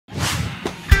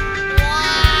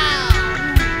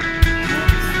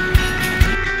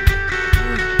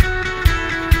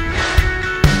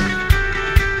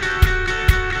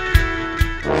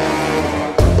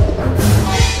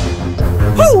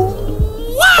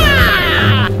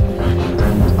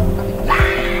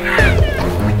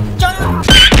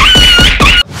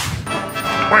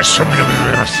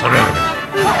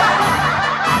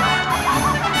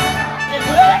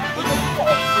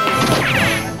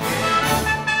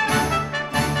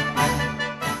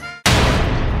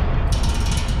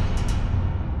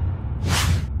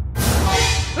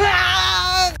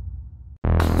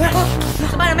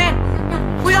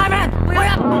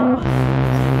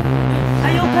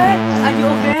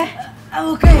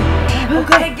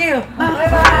Okay, thank you. Bye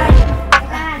bye.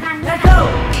 Let's go.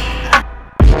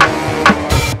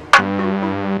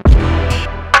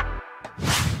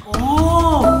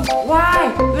 Oh,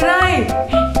 why? Cái đây.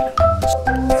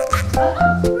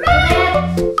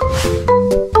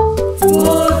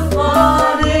 Good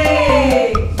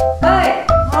morning. Hey,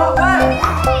 hot one.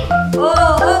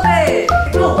 Oh, okay.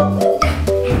 Go.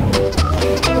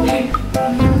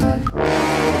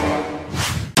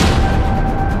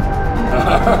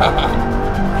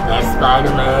 That's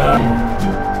Spider-Man.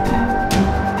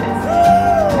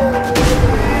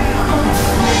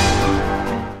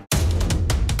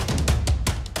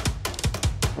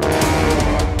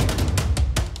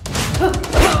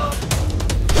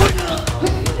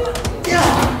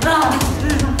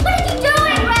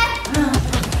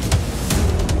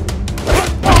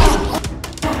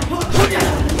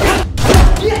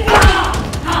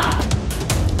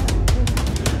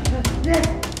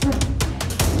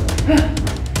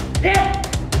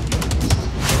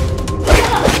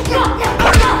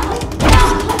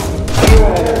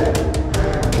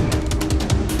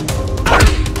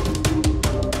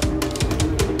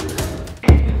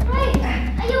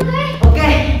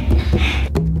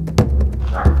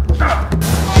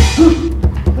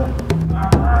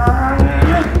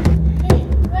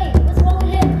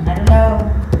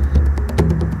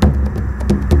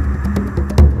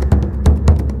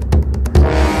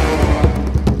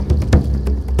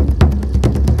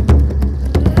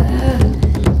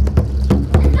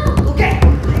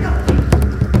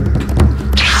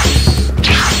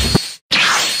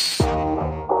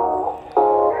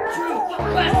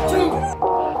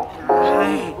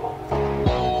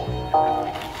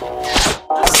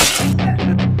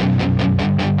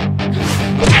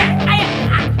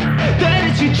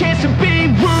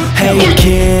 Hey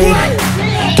kid,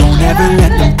 don't ever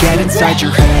let them get inside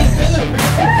your head.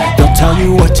 They'll tell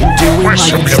you what to do in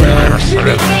life instead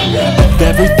of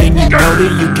everything you know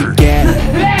that you can get.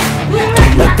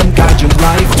 Don't let them guide your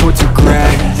life towards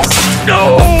regret.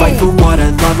 I'll fight for what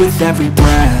I love with every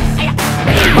breath.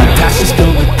 My past is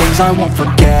filled with things I won't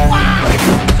forget.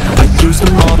 I use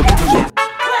them all to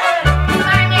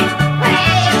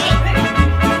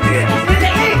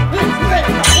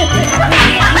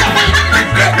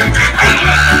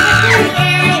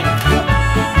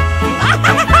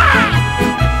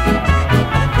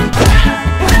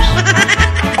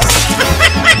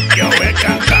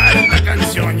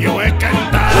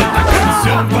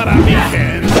para mi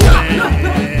gente.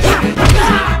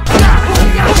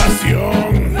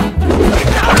 Pasión,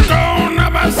 con una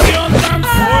pasión tan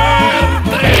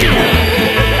fuerte.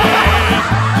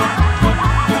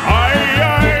 Ay,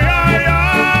 ay, ay,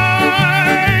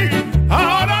 ay,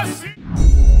 ahora sí.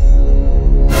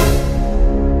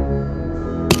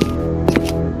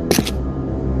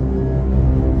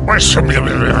 Eso me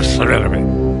va a solerme.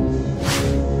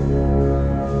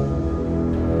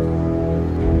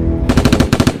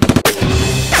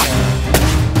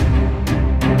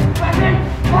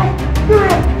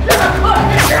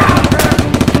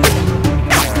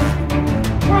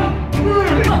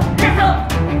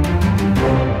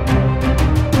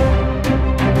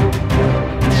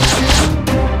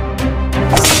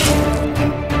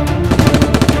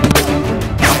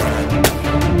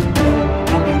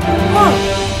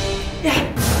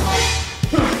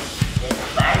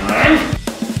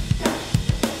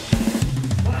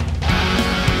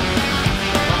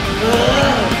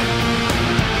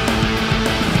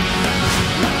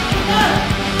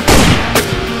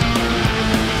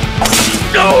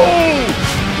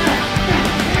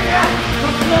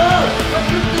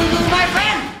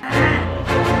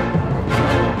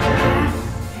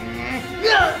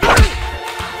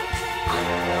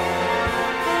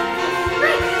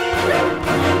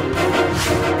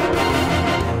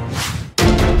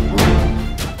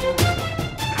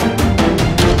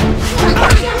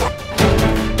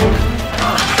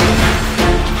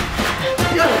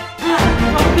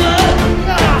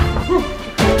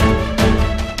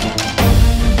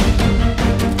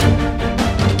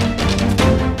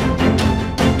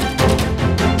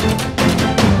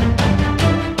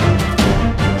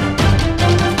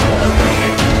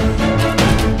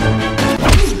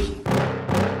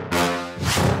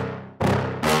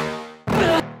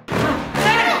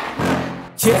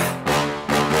 Yeah.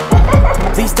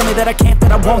 Please tell me that I can't,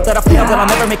 that I won't, that I fail, that I'll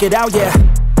never make it out, yeah.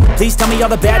 Please tell me all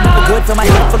the bad, not the good. Fill my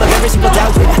head full of every single doubt,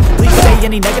 yeah. Please say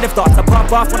any negative thoughts. I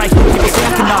pop off when I hear people say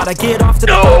I cannot. I get off to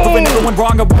the top, proving everyone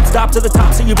wrong. I won't stop to the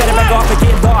top, so you better back off and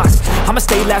get lost. I'ma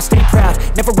stay loud, stay proud,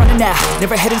 never running out,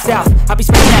 never heading south. I'll be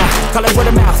spreading out, call it word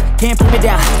of mouth. Can't put me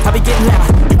down, I'll be getting loud.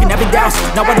 You can have it doubts,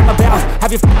 not what I'm about. Have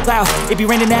your cloud, it be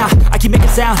raining now. I keep making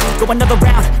sound, go another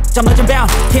round. I'm legend bound,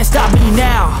 can't stop me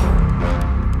now.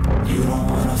 You don't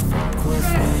wanna fuck with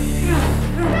me.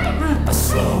 A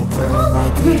slow burn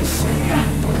like we see.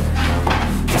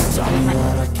 Just tell me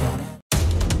what I can.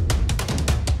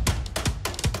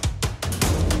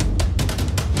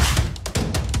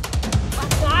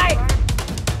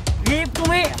 Give to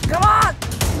me, come on!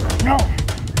 No,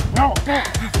 no, no.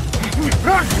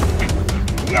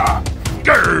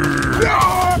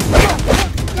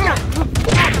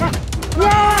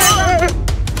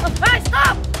 Hey,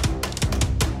 stop!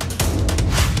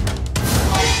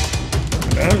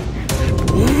 Okay,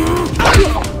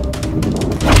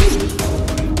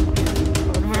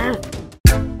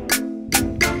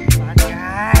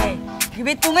 give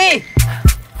it to me!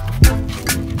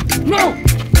 No!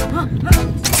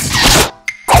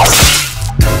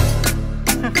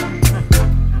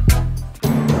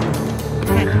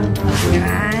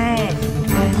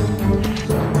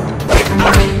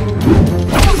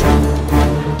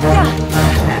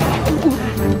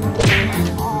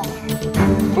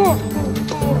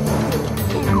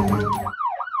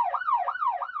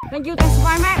 Thank you, thanks,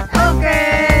 Spider-Man.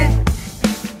 Okay!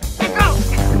 Let's go!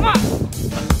 Come on!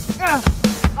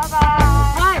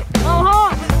 Bye-bye! Hey, go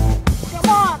home! Come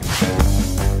on!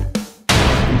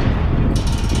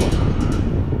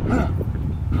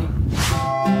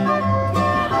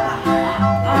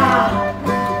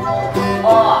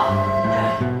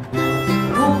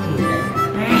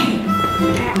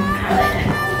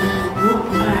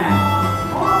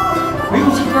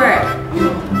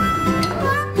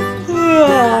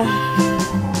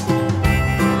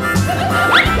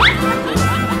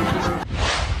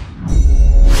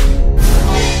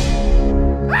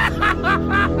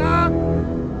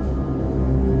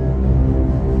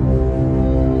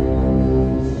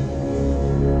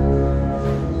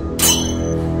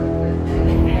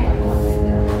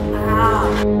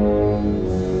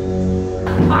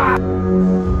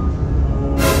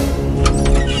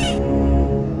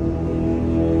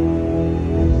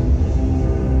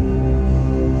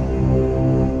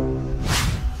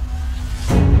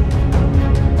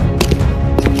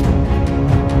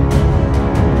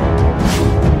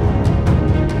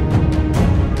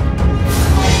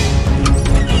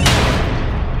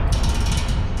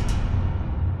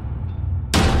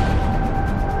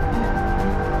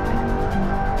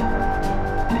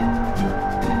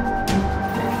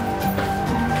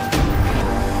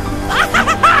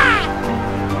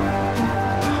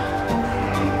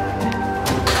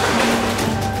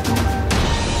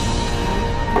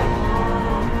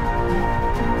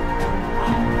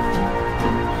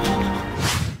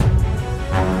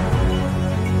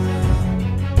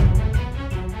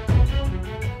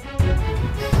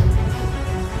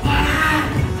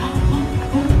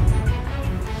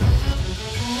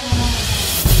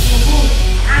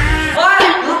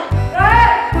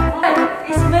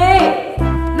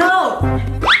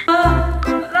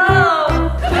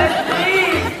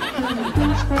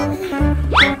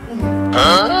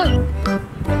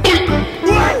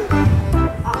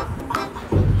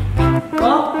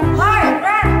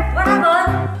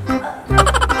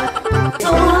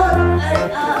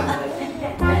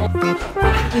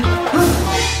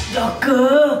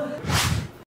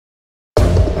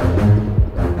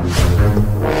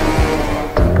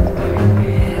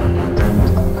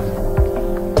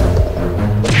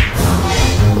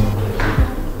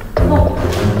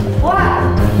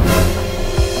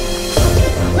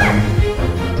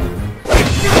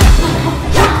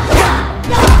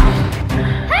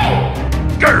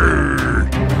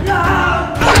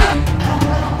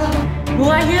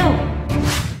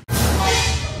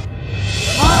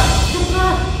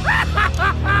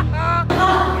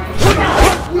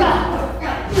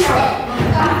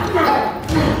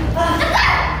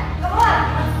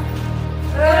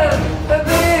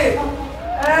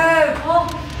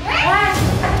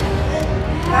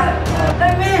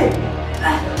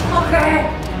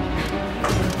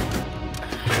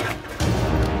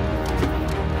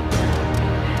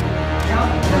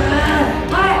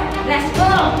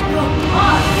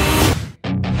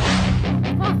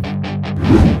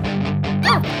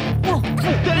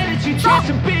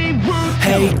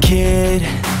 Hey kid,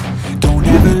 don't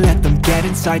ever let them get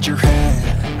inside your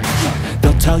head.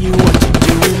 They'll tell you what to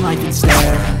do in life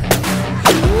instead.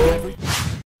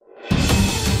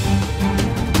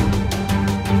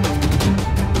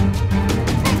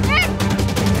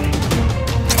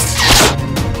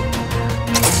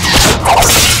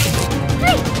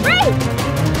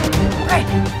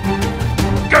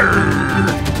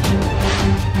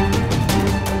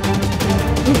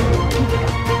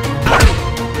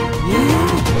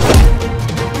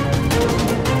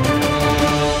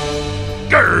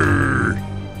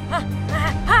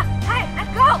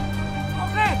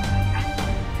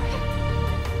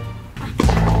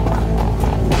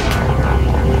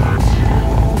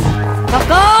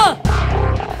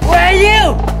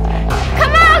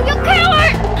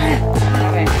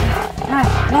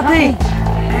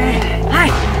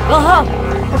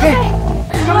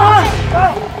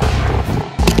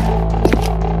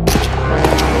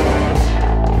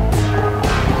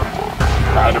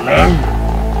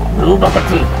 Spider-Man, move up a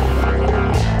cliff.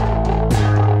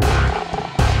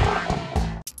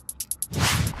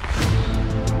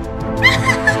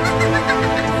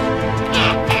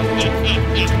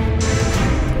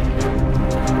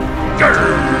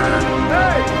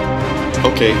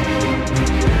 Okay.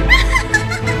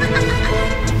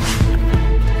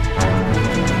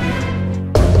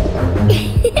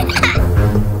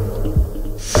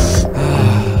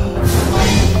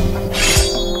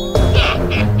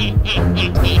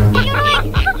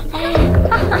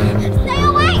 Stay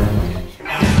away!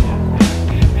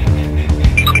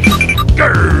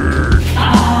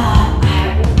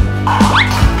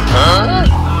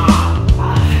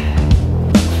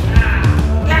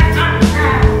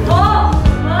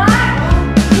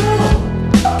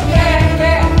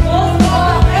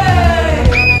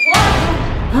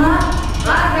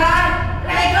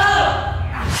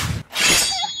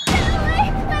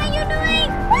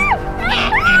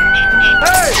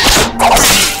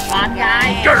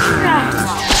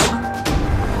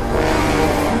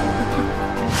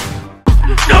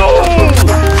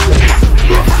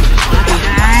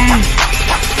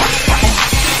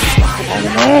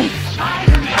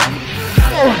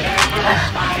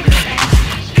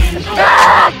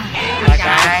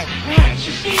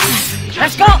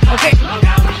 Let's go! Okay.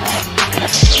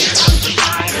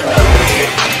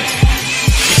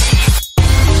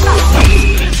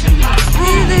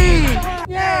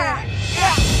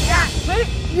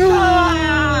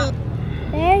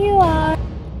 There you are.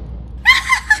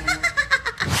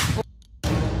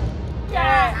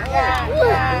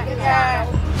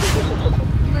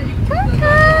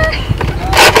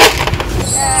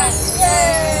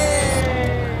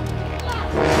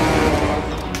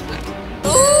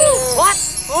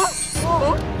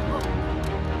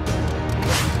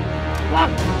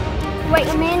 Wait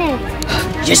a minute.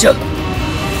 Yes, sir.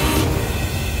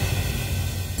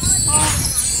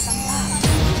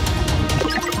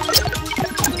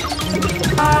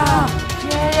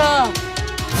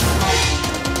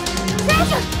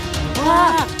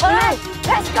 Alright,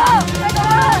 let's go!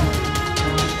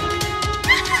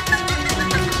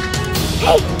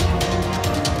 Hey!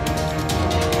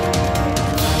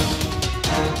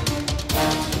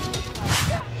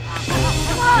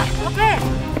 Come on, okay.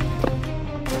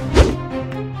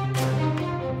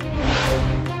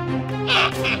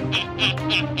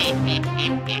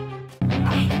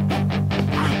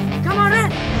 Come on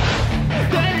in.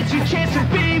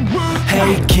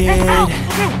 Hey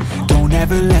kid, don't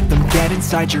ever let them get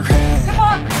inside your head.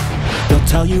 They'll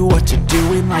tell you what to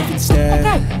do in life instead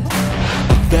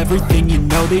of everything you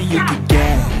know that you could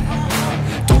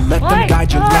get. Don't let them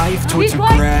guide your life towards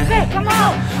regret.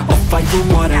 I'll fight for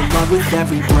what I love with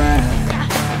every breath.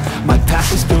 My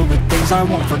past is filled with things I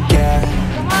won't forget.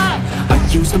 I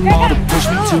use them all to push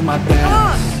me to my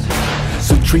best.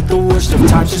 So treat the worst of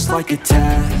times just like a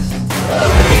test.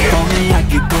 If only I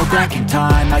could go back in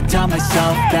time, I'd tell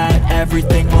myself that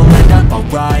everything will end up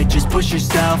alright. Just push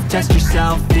yourself, test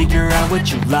yourself, figure out what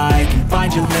you like, and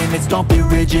find your limits, don't be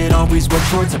rigid, always work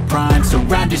towards a prime.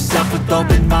 Surround yourself with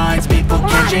open minds, people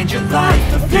can change your life.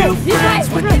 A few friends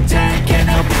with intent can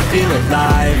help you feel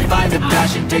alive. Find a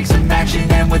passion, take some action,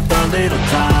 and with a little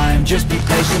time, just be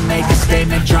patient, make a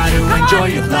statement, try to enjoy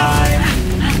your life.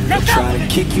 They'll try to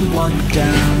kick you while you're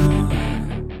down.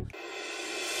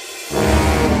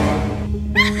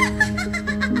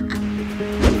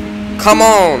 Come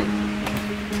on!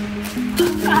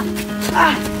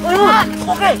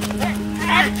 Okay.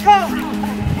 Let's go.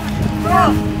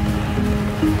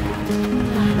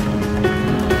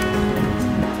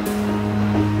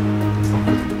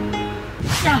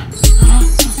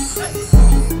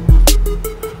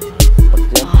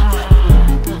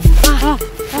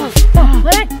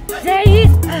 Wait, there he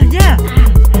is. Yeah.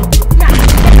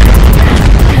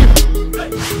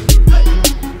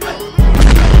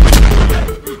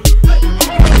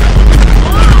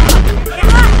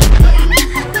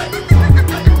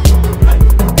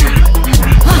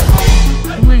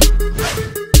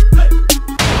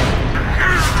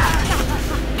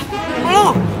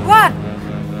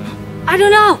 I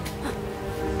don't know.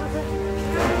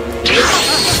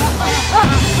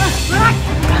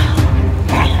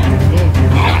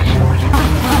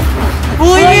 Who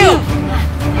are you?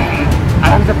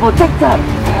 I'm the protector.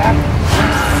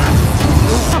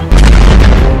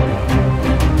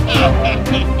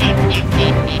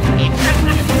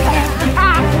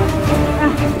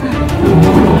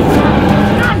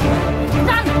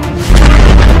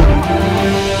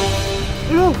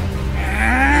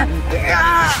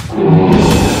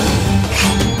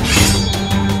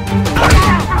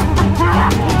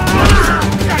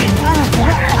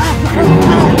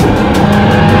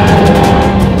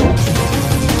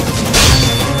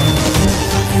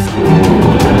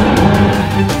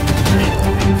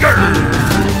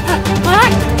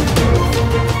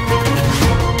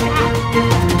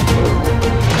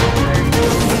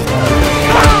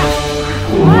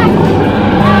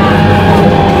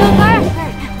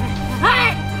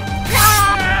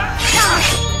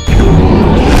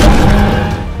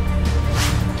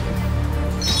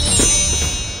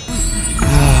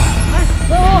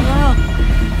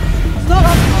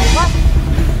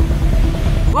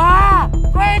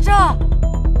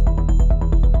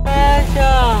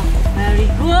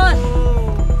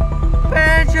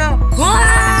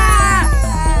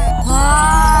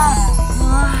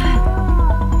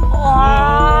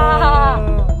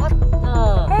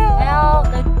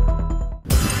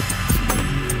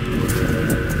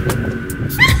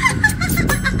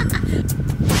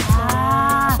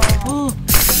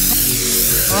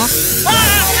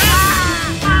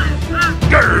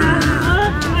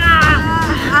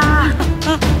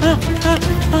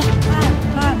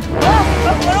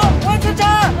 What's the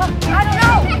job? I don't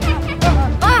know.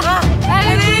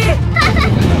 Ellie!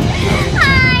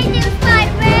 Hi, new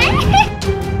Spider-Man.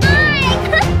 Hi.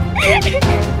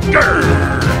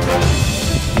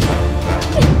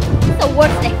 The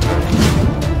worst thing.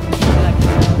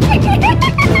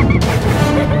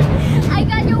 I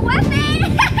got your weapon.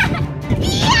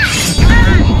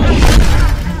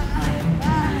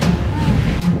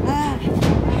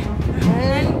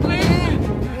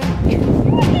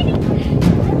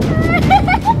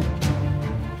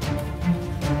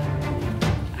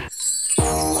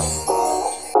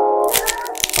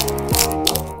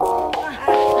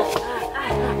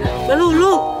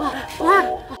 Lu.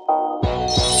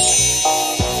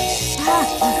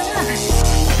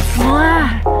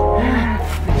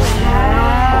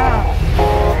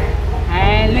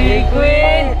 Harley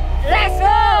Quinn, let's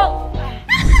go.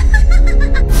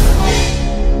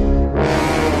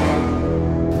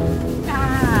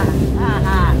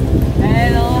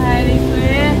 Hello, Harley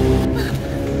Quinn.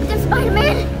 The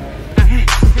Spider-Man.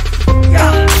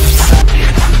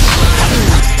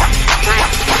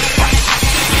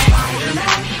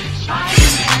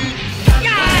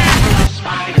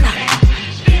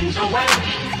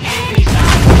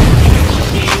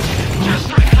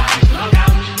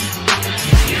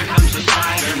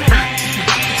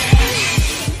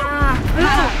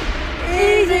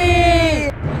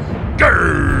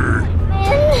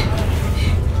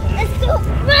 Let's go.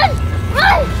 Run!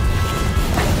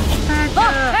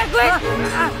 Run!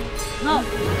 No.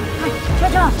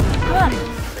 Cha-cha. Run.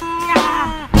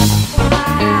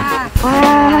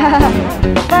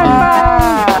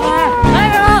 Let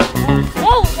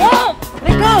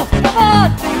go.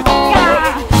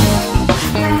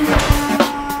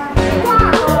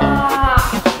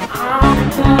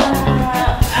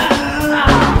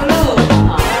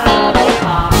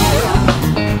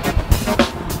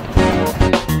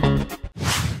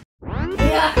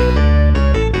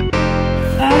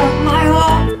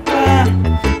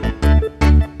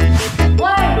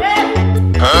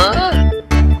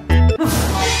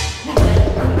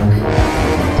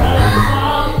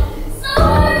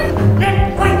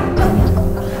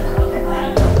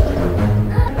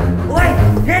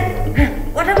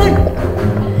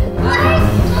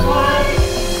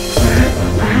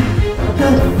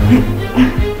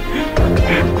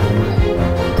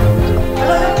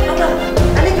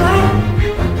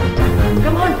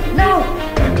 Come on.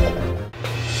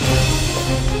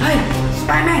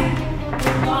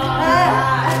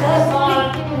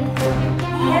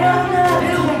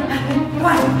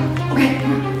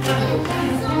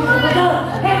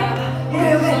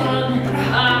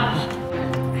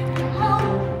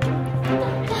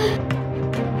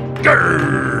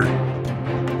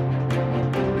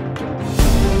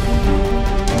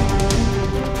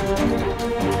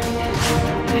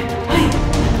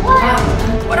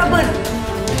 What happened?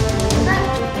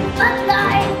 That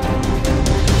guy.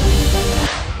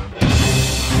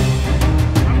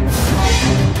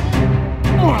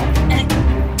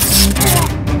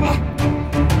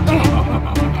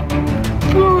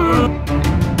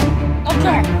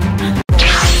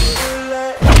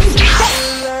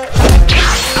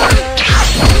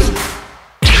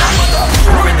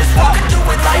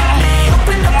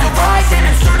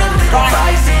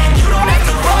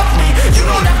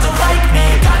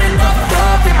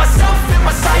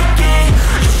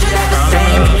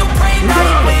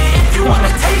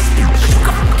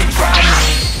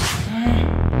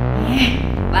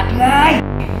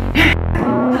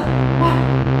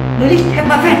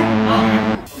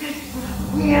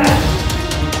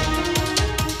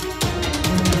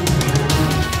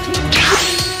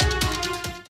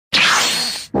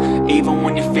 Even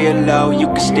when you feel low, you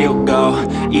can still go.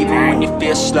 Even when you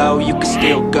feel slow, you can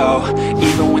still go.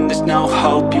 Even when there's no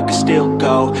hope, you can still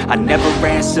go. I never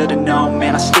answer to no,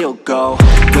 man, I still go.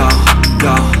 Go,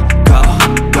 go, go,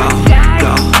 go,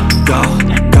 go, go, go,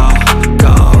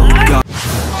 go, go.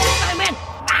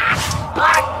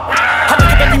 I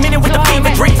wake up every minute with the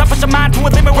fever dreams. I push my mind to a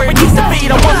limit where it needs to be.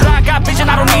 Don't want I got vision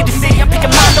I don't need to see. I'm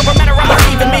picking lines over matter, I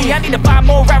believe in me. I need to find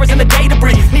more hours in the day to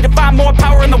breathe. Need to find more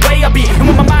power in the way I be. And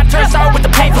when my mind turns sour with the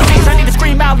painful scenes, I need to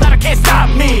scream out loud, I can't stop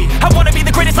me. I wanna be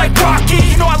the greatest like Rocky.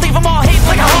 You know I leave them all hating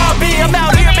like a hobby. I'm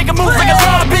out here making moves like a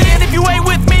lobby. And if you ain't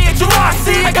with me, it's your loss.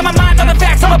 See, I got my mind on the fact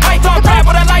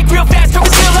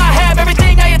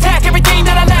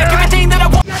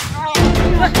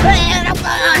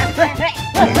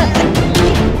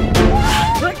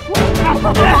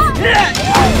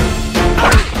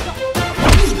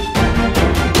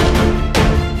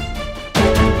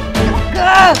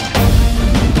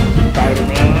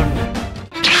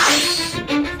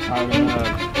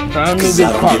Cause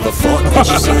I don't give a fuck what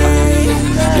you say.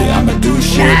 Yeah, I'ma do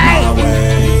shit my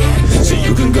way. So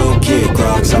you can go kick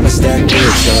rocks, I'ma stack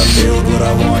bricks up, build what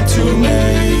I want to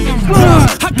make.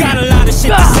 I got a lot of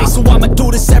shit to say, so I'ma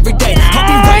do this every day. I'll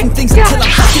be writing things until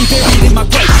I'm fucking buried in my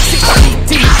grave. 6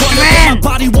 feet deep, wonder if my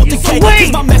body won't decay.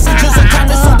 Cause my messages are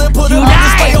timeless, so they'll put it on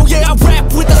display. Oh yeah, I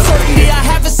rap with a certainty, I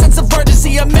have a sense of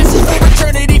urgency. A message for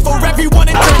eternity, for everyone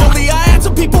internally. I had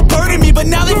some people burning me, but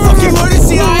now they fucking learn to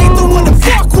see I ain't the one to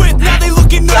fuck with. Now they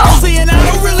looking nervously, and I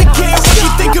don't really care what you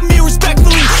think of me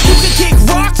respectfully. You can kick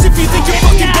rocks if you think you're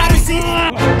fucking better. See?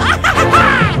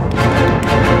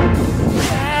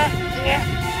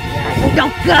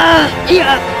 Don't go!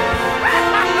 Yeah!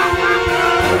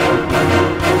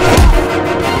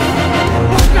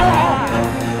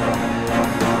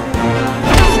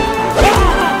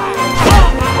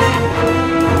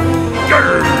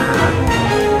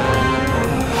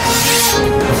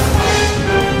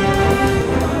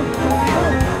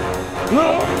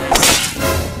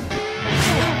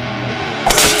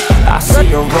 I see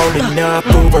her rolling up,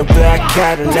 Uber black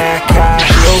Cadillac, high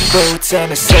heel boots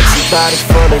and a sexy body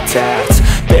full of tats.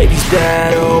 Baby's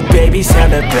bad, oh baby's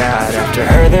hella bad. After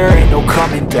her there ain't no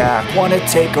coming back. Wanna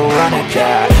take a run at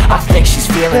that? I think she's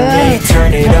feeling me.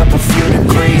 Turn it up a few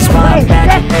degrees. My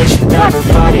imagination of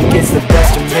her body gets the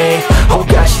best of me. Oh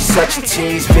gosh, she's such a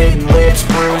tease. Bitten lips,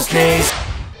 bruised knees.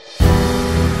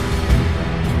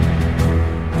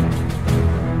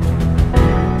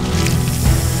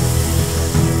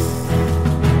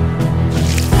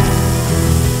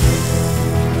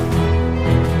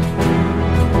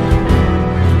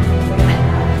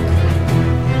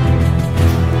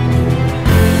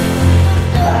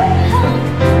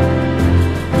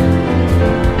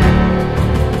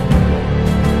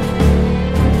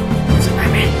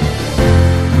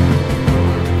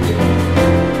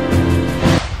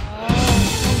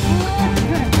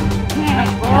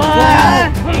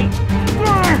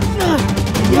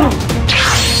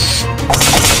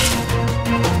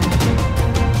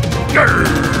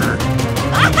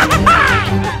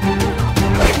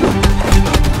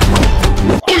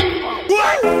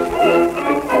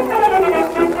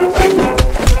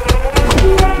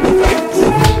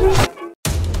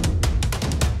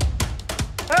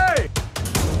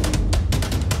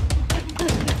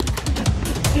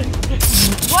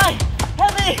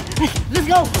 Let's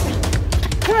go!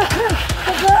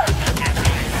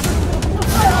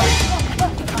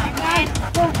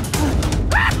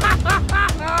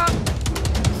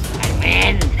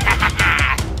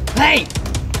 Hey!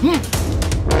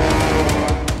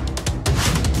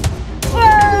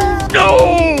 No!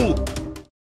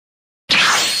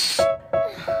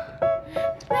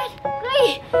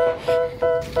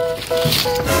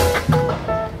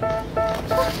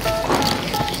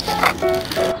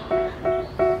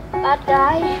 Bad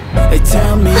guy. They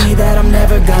tell me that I'm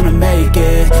never gonna make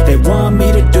it. They want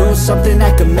me to do something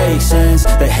that could make sense.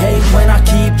 They hate when I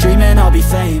keep dreaming I'll be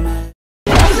famous.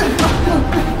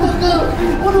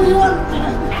 What do you want?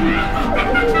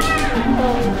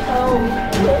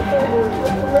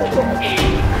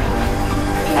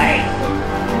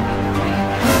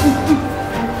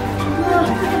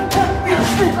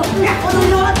 What do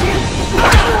you want?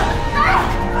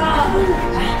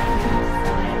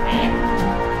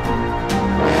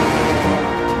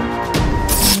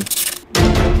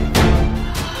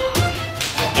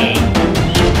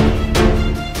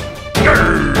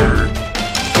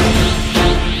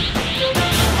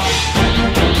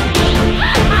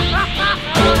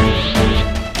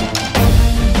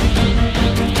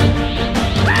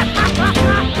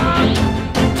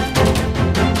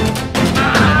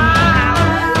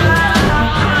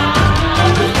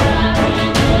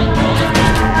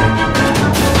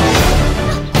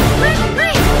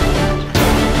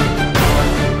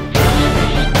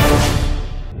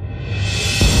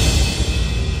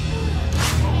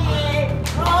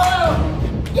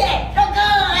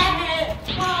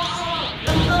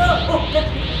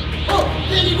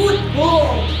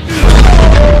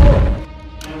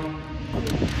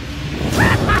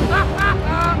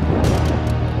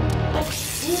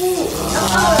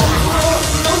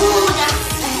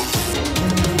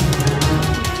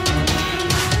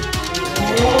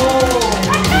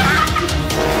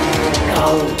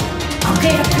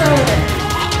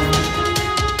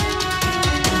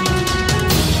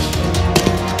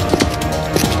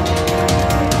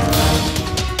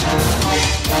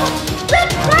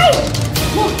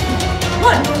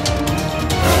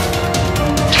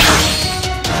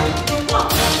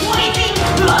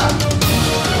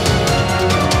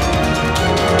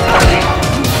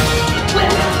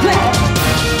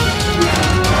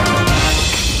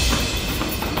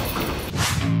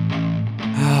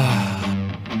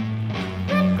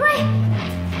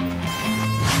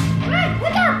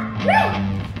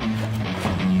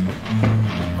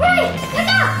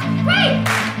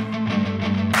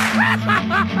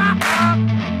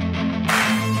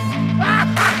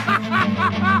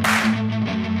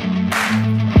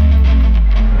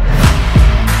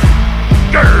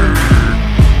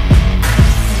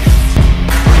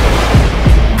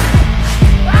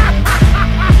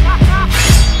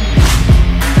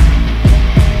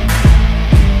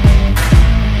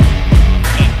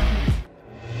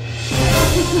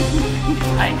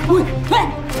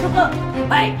 Hey,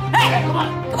 hey, come on,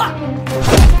 come on.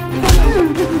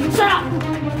 Shut up.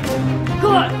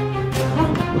 Good.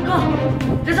 Come on.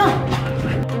 Let's go.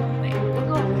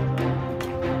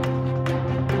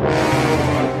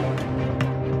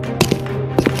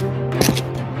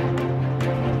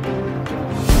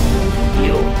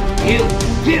 You.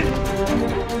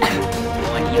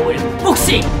 Want you will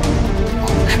boxing.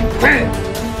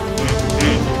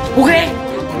 Okay.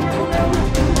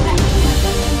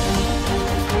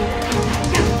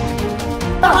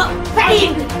 Freddy!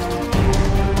 1, 2,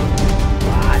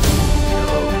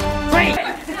 3.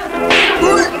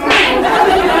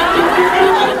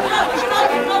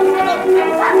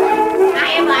 I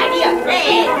am idea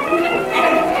ready.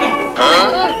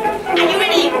 Are you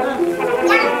ready?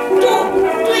 1, 2,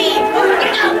 3, go!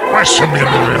 Pásame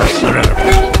la cerebro.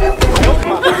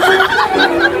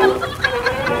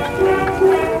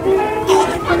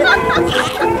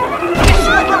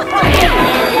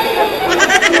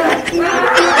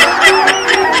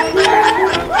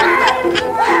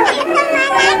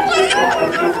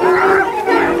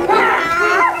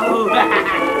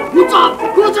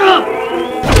 Good job!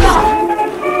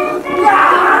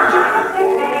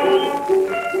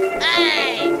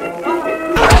 Hey!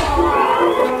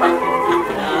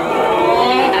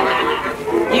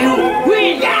 You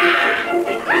win!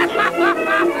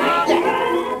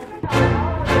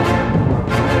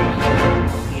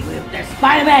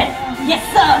 Spider-Man! Yes,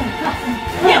 sir!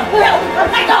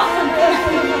 Let's go!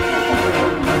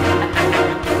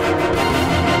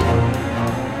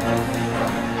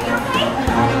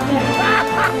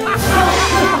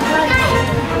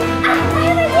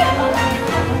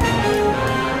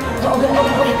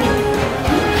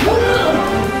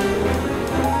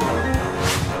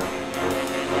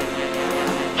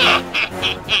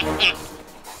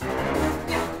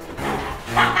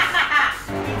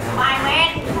 My man,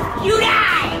 you die!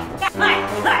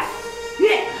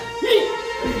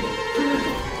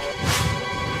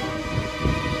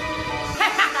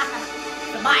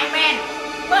 My man,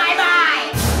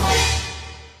 bye-bye!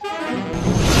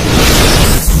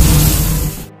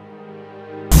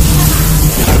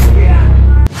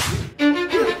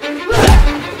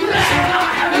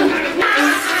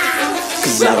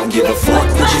 Cause I don't give a fuck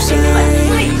what you say.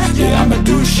 Yeah, I'ma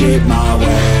do shit my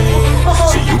way.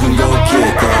 So you can go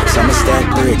kick rocks, I'ma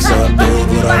stack bricks up, build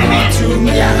what I want to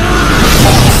make.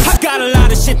 I got a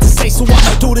lot of shit to say, so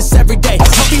I'ma do this every day.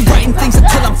 I'll be writing things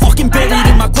until I'm fucking buried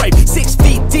in my grave. 6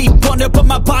 feet deep under, but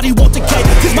my body won't decay.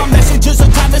 Cause my messages are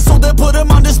timeless, so they'll put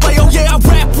them on display. Oh yeah, I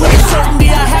rap with certainty,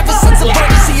 I have a sense of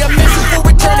urgency. A message for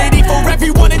eternity, for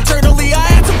everyone internally. I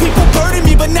had some people burning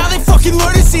me, but now they fucking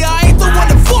learn to see I ain't the one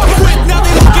to fuck with. Now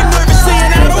they looking nervously,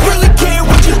 and I don't really care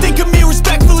what you think of me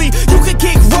respectfully. You can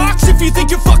kick rocks if you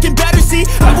think you're fucking better, see.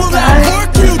 I will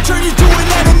outwork you, turn you to an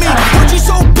enemy. Hurt you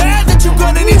so bad that you're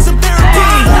gonna need some therapy.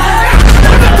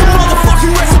 I got the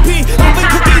motherfucking recipe. I've been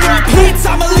cooking up hits,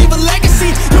 I'ma leave a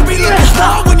legacy. You'll be looking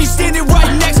small when you're standing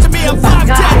right next to me. I'm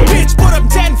 5'10", bitch, but I'm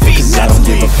 10 feet Cause I next don't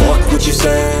to give me. a fuck what you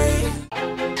say.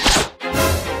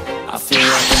 I feel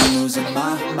like I'm losing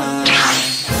my mind.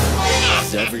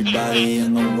 Is everybody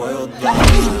in the world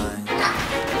blind?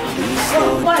 Please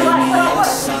Lord, give me a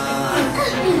sign,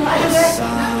 a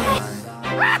sign.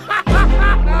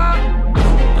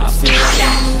 I feel like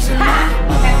I'm losing my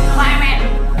mind. My man,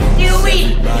 you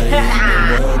win! Everybody in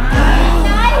the world blind.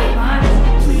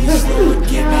 Please Lord,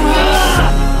 give me a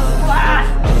sign,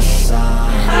 a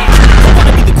sign. I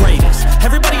wanna be the greatest.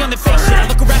 Everybody on the fake shit. I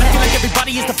look around, I feel like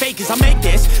everybody is the fakest. I make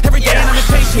this every day and I'm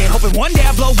impatient, hoping one day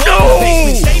I blow up.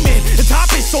 Basement statement, the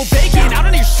top is so vacant. I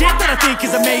don't hear shit that I think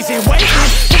is amazing. Waiting for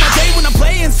my day when I'm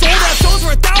playing sold out shows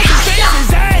for 1,000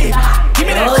 faces. Hey, give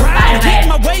me that crowd, get in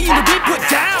my way, you to be put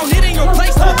down. It ain't your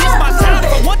place, no, this my town.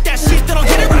 If I want that shit, then I'll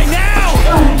get it right now.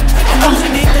 I'm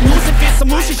losing it, the news it fits. I'm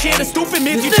losing shit, a stupid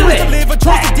myth. You choose to live or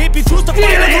choose to dip. You choose to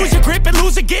fight or lose your grip and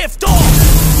lose a gift. Oh.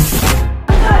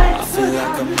 I feel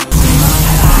like I'm losing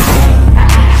my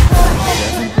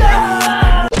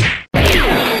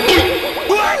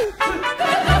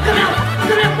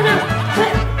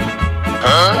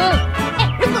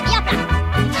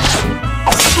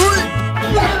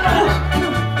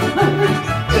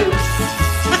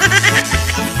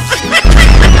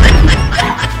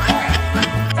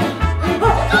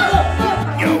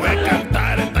Yo voy a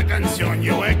cantar esta canción,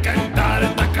 yo voy a cantar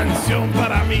esta canción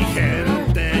para mi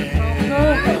gente.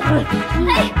 Con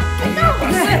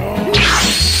pasión,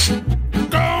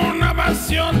 con una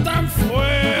pasión tan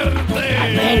fuerte.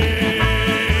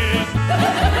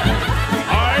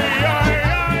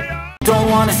 don't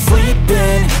wanna sleep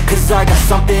in, cause cause I got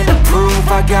something to prove.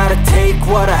 I gotta take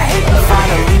what I hate and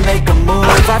finally make a move.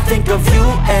 I think of you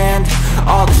and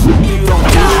all the shit you don't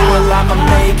do. Well, I'ma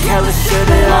make hella sure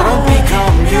that I don't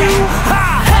become you.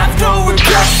 I have no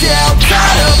regrets, yeah, I'm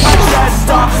tired of my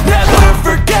chest. I'll never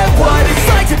forget what it's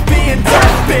like to be in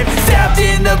death. Been stabbed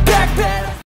in the back bed.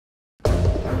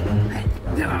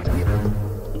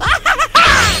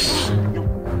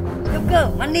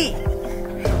 Joker, mandi.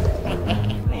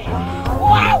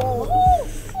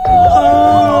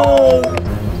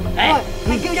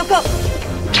 Thank you, Joker.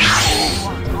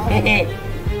 Mandi.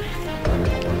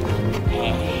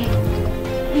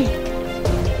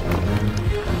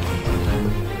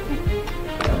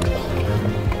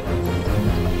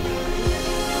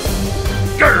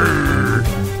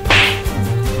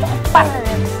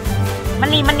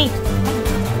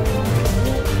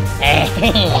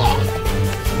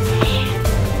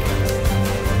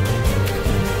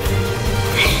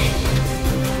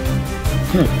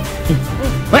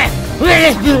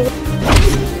 Boleh.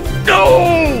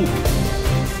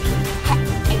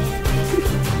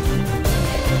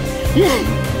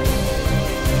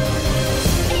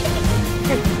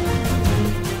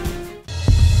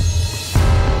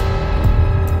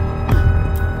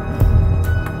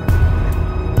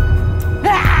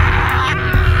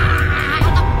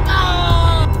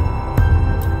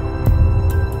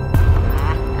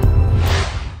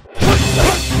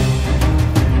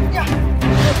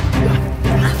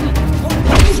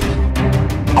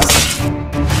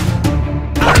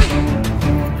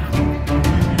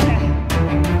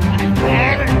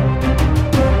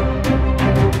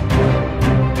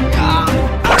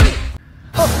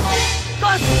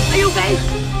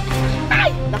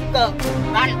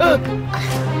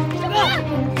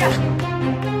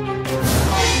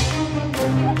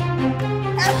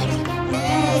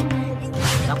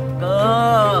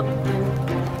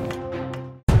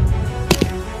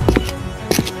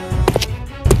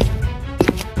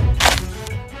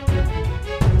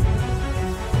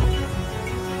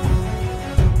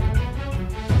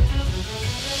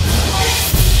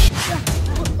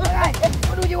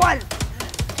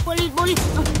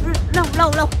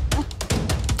 Lâu.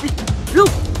 Lu.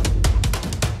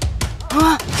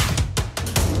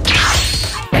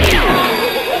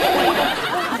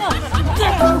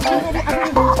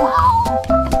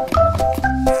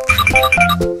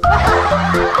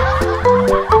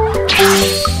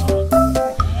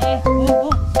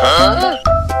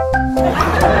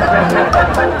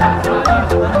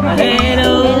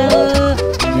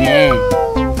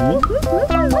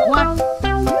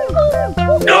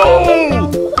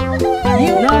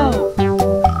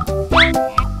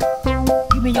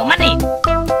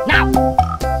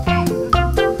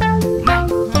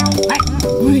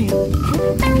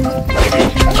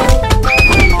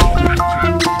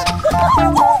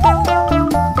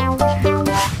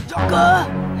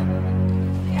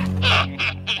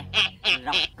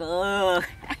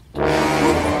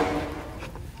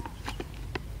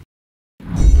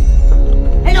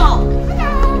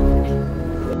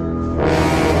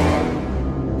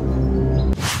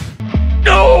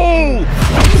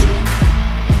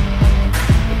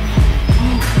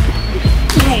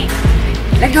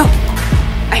 Let's go.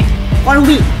 Hey, follow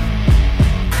me.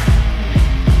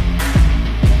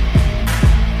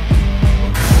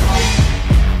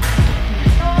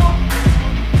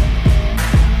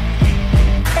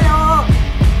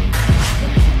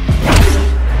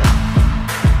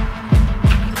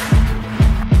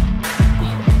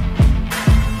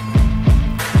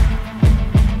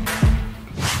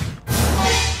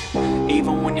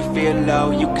 Even when you feel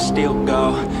low, you can still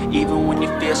go. Even when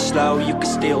you feel slow, you can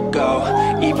still go.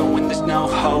 Even when there's no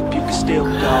hope, you can still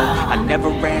go. I never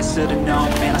answer to no,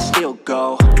 man, I still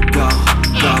go. Go.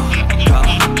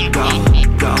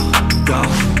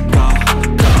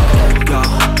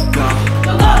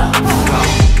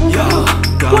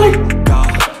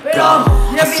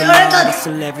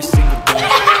 Hustle every single day.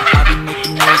 I'll be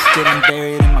making moves till I'm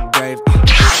buried in my grave.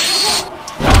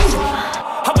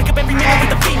 I wake up every minute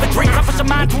with a fever dream. I push my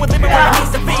mind to a limit where it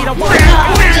needs to be. I want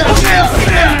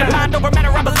to mind over matter,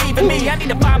 I believe in me. I need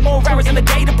to find more hours in the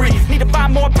day to breathe. Need to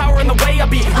find more power in the way I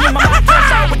be. When my mind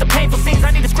turns out with the painful scenes, I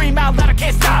need to scream out loud, I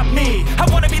can't stop me. I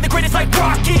wanna be the greatest like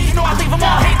Rocky. You know I leave them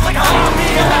all hate like a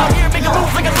zombie. I'm out here making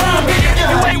moves like a zombie. If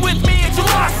you ain't with me, it's your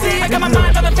loss, see. I got my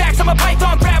mind on the facts, I'm a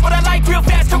python, grab what I like real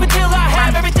fast. Till until I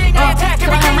have everything I attack,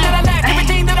 everything that I lack,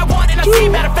 everything that I want, and I see,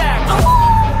 matter of fact.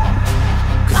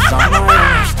 Cause I'm not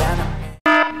understanding.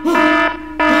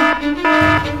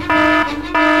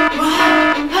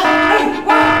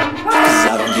 Cause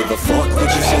I don't give a fuck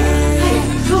what you say.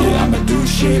 Yeah, I'ma do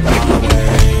shit my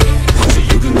way. So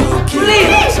you can look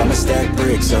kicks, I'ma stack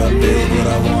bricks up, build what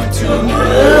I want to.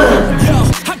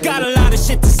 Yo, I got a lot of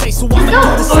shit to say, so I'ma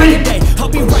do this every day. I'll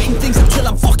be writing things until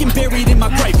I'm fucking buried in my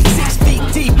grave. 6 feet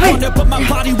deep under, but my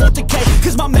body won't decay.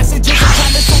 Cause my messages are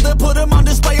timeless, so they'll put them on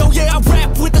display. Oh yeah, I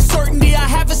rap with a certainty, I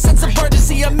have a sense of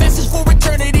urgency. A message for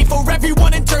eternity, for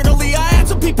everyone internally. I had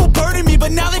some people burning me,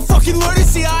 but now they fucking learn to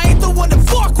see I ain't the one to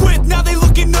fuck with. Now they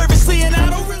looking nervously, and I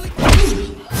don't really.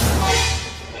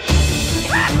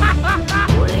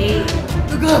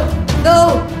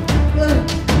 No!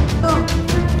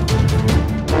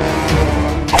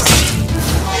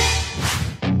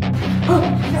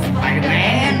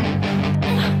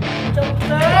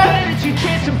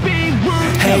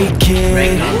 Hey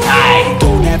kid,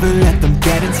 don't ever let them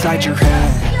get inside your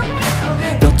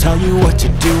head. They'll tell you what to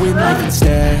do in life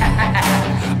instead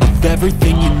of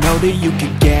everything you know that you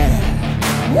could get.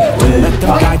 Let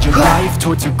them guide your life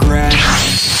towards regret.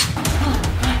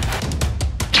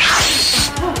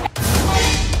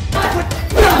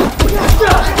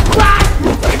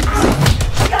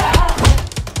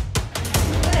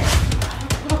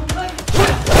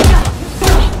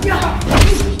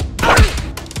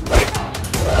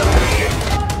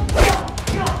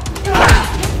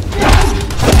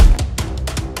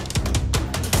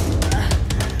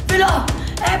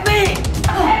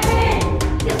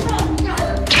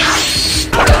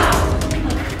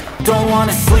 Don't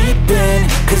wanna sleep in,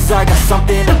 cause I got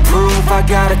something to prove. I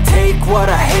gotta take what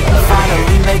I hate and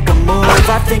finally make a move.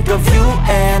 I think of you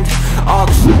and all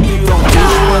the shit you don't do.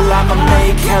 Well, I'ma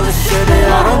make hella sure that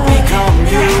I don't become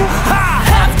you. I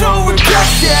have no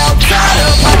regrets, yeah, I'm tired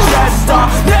of my chest. I'll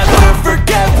never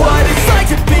forget what it's like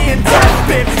to be in death.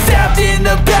 Been stabbed in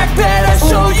the back bed, I'll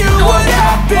show you what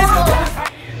happens.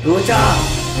 What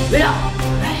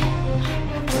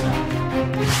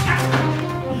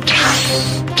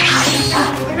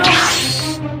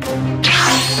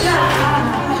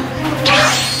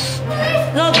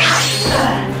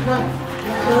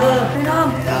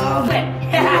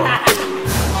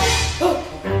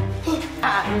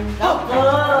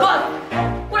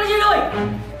are you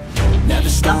doing? Never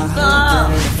stop, get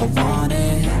it if I want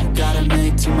it. Gotta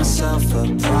make to myself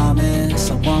a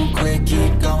promise. I won't quit,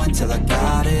 keep going till I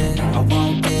got it. I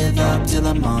won't give up till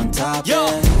I'm on top.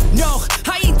 Yo, no,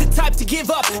 I ain't the type to give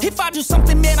up. If I do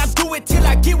something, man, I do it till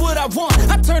I get what I want.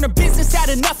 I turn a business out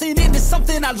of nothing into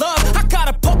something I love. I got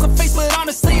a poker face, but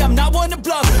honestly, I'm not one to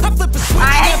bluff. I flip a switch,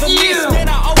 never miss, man,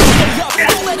 I always stay up.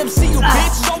 Don't let them see you,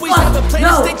 bitch. Always have a plan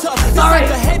to stay tough. This life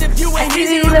ahead of you ain't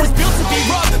easy, it was built to be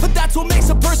rough. But that's what makes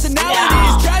a personality,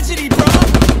 is tragedy, bro.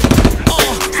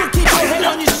 So keep your head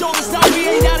on your shoulders. Now we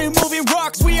ain't out here moving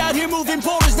rocks, we out here moving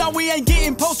boulders. Now we ain't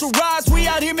getting posterized, we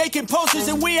out here making posters.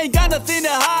 And we ain't got nothing to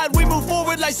hide, we move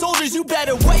forward like soldiers. You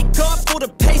better wake up for the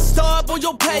pay stub, or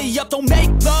you'll pay up. Don't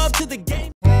make love to the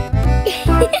game.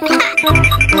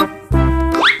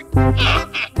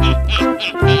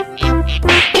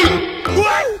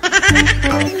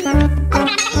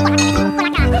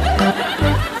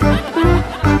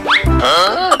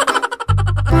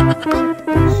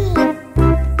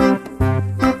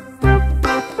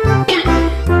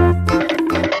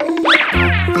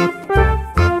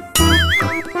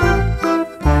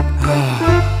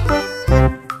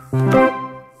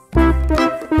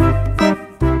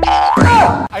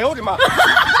 I owed him up.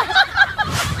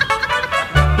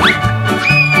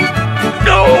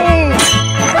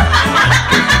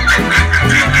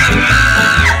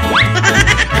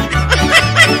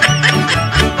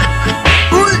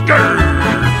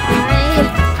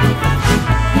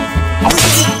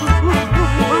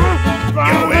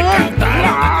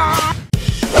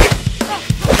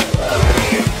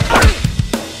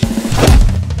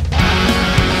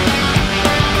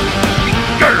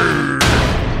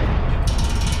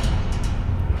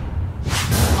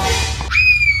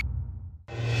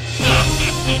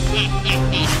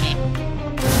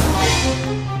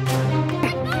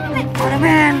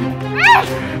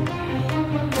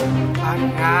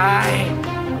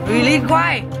 Really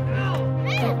quiet.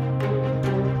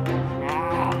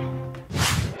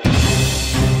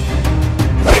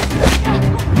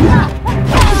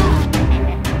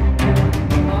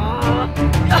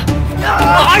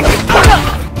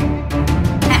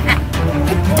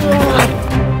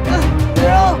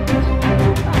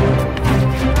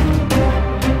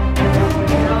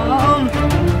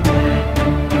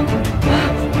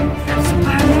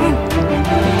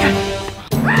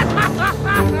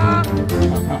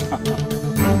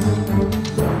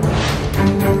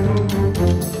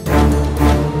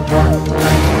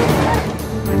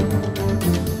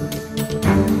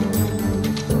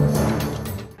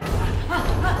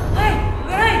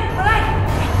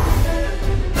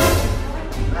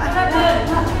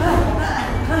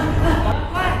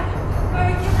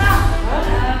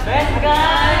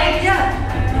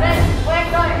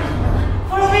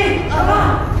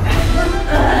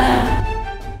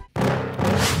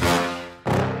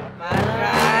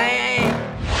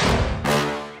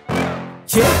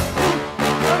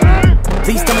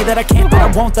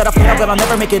 won't, that I'll fail, that I'll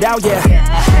never make it out, yeah.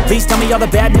 Please tell me all the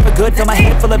bad, never good, fill my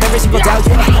head full of every single doubt,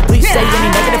 yeah. Please say any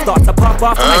negative thoughts, I pop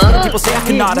off when I hear people say I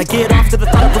cannot. I get off to the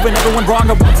thought of proving everyone wrong,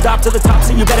 I won't stop to the top,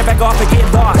 so you better back off and get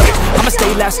lost. I'ma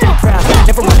stay loud, stay proud,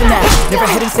 never running out, never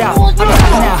heading south. I'm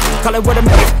talking now, call it word of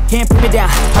mouth, can't put me down,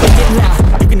 I've been getting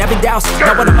loud. You can have it douse,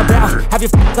 not what I'm about, have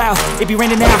your cloud, it be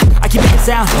raining now. I keep making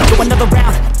sound, go another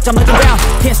round, I'm legend bound,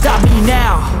 can't stop me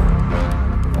now.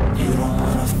 You don't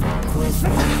wanna fuck with me.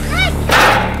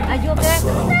 Are you okay?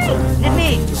 Let me.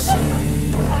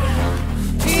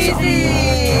 Easy.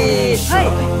 Hey.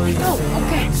 Oh,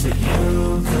 okay.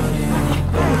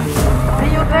 Are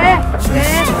you okay?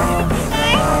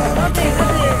 Okay.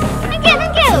 Thank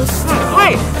you.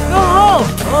 Hey, go home.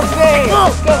 Okay.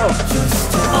 Let's go.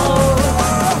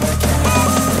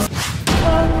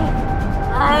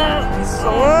 So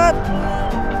what?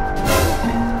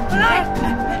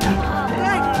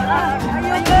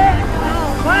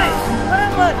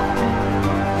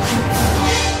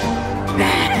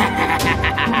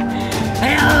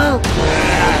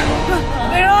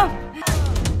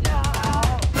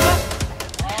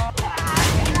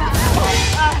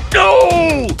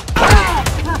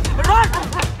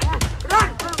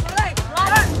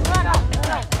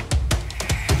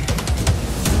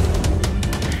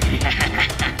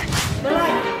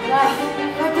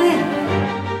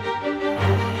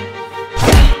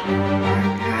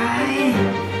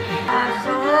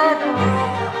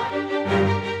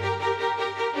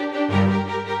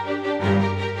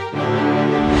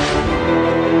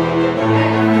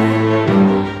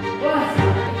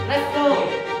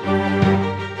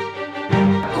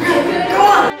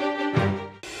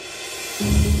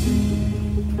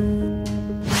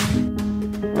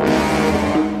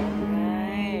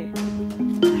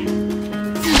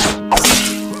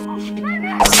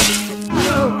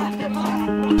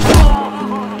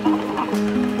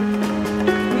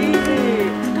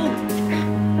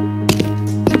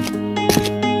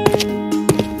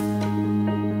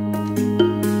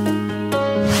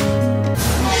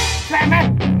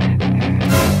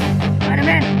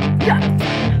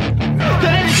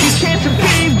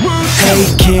 Hey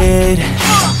kid,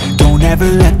 don't ever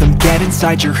let them get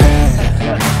inside your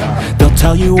head. They'll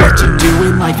tell you what to do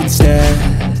in life instead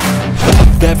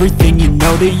of everything you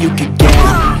know that you could get.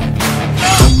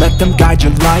 Don't let them guide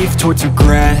your life towards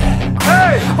regret.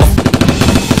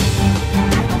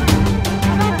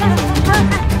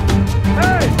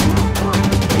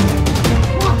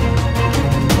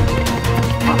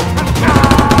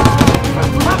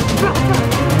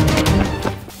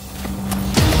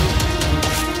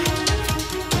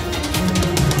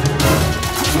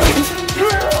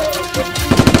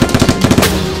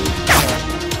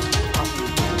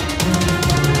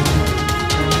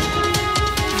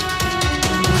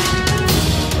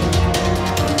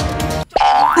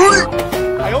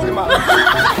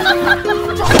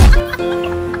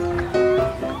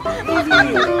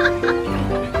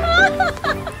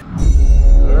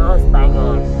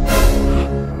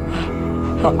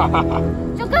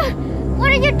 Sugar, what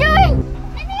are you doing?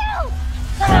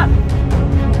 Shut up!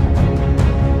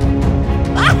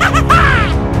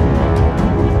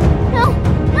 No,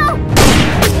 no!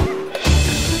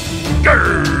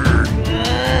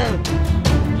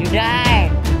 You die.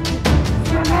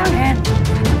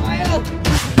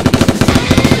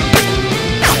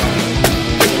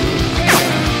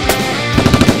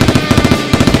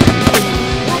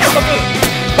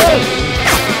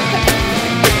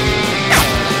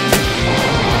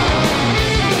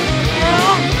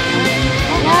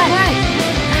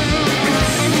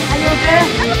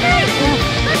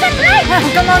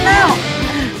 Come on now!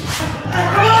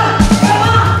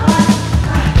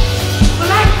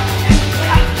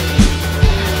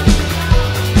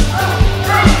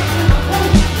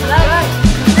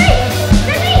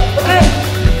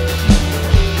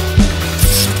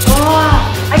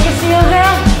 I can see your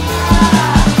hand!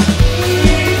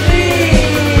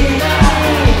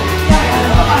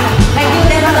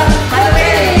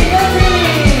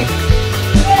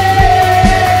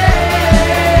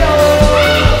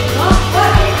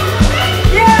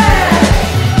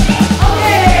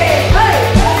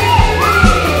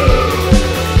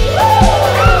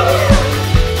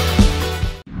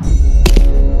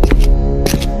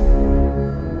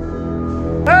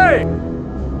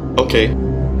 Okay.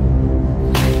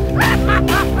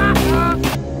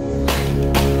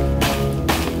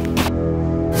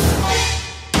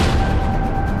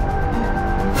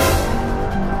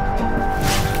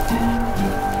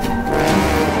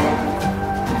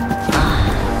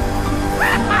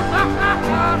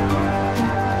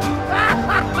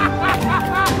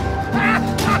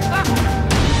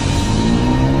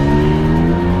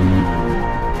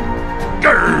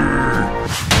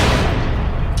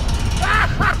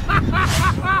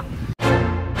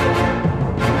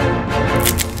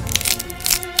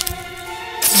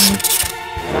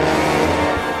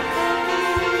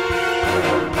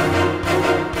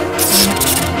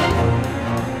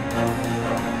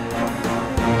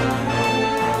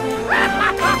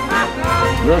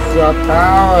 Gak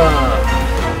tahu.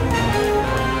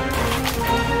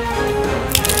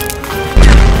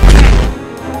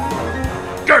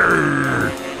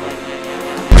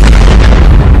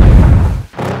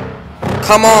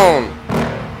 Come on.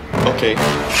 Okay.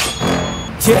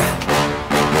 Yeah.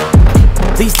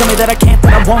 Please tell me that I can't,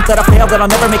 that I won't, that I fail, that I'll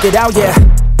never make it out, yeah.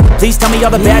 Please tell me all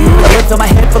the bad people I live, fill my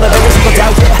head full of every single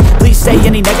doubt, yeah. Please say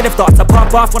any negative thoughts, I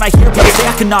pop off when I hear people say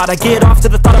I cannot. I get off to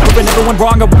the thought of proving everyone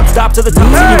wrong, I won't stop to the top,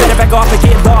 so you better back off and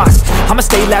get lost. I'ma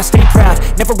stay loud, stay proud,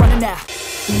 never running out.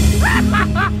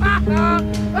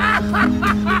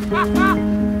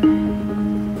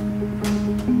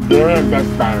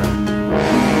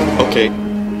 Okay.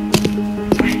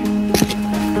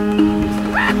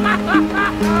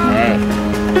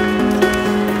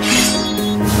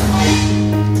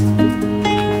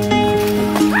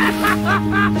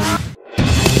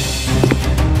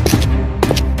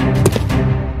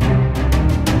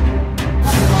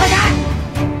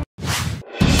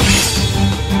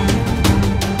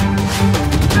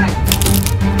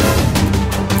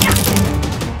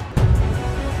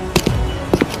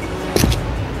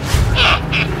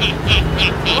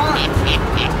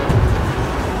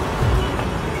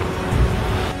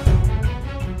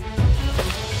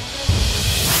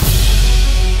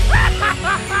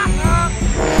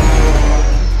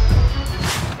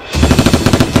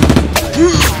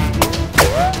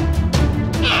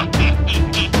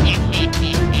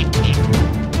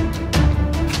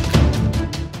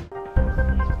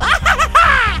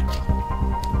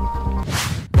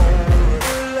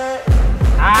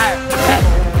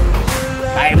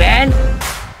 Hi man,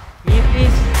 me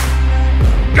please.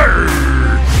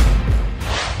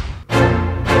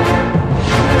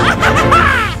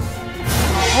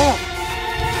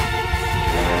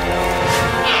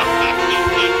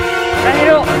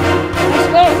 Hero, let's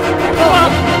go.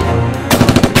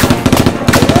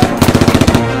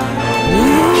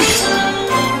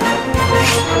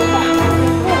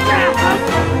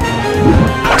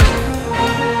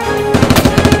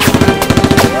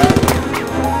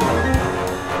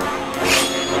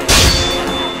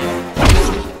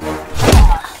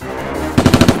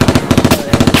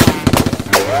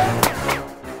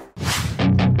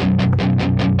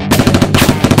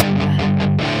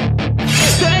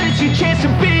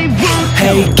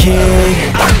 Hey kid,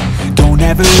 don't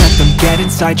ever let them get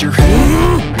inside your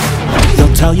head.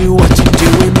 They'll tell you what to do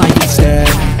in life instead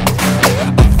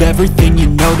of everything you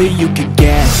know that you could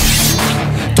get.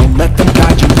 Don't let them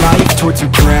guide your life towards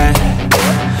regret.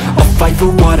 I'll fight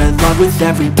for what I love with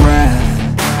every breath.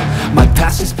 My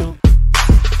past is built.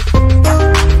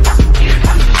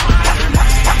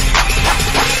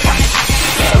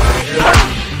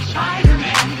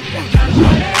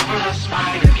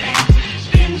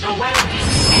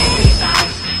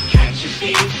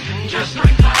 Just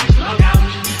like flies, look out.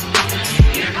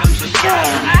 Here comes the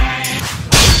Spider-Man.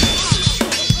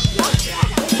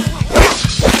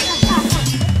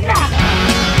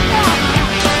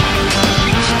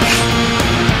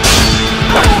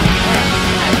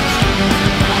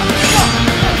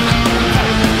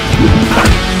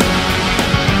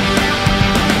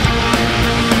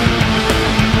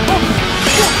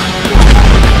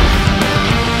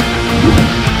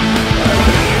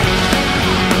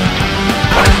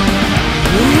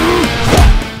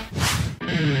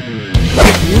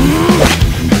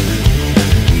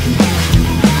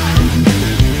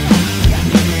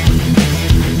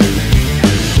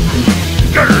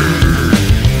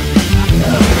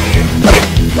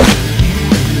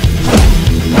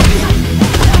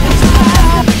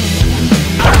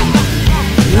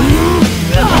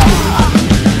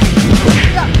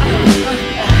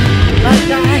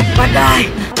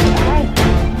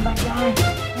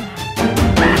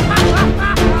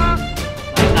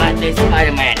 The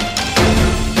Spider-Man.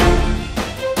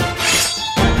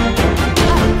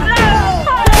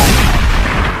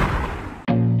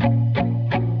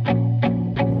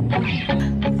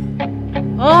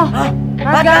 Oh,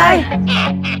 bad guy!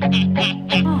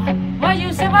 Why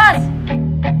you save us?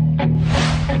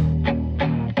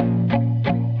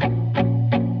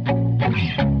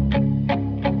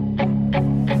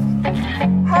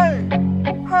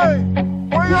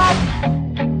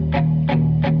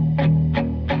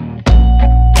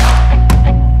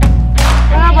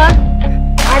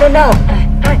 I don't know.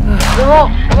 Come on.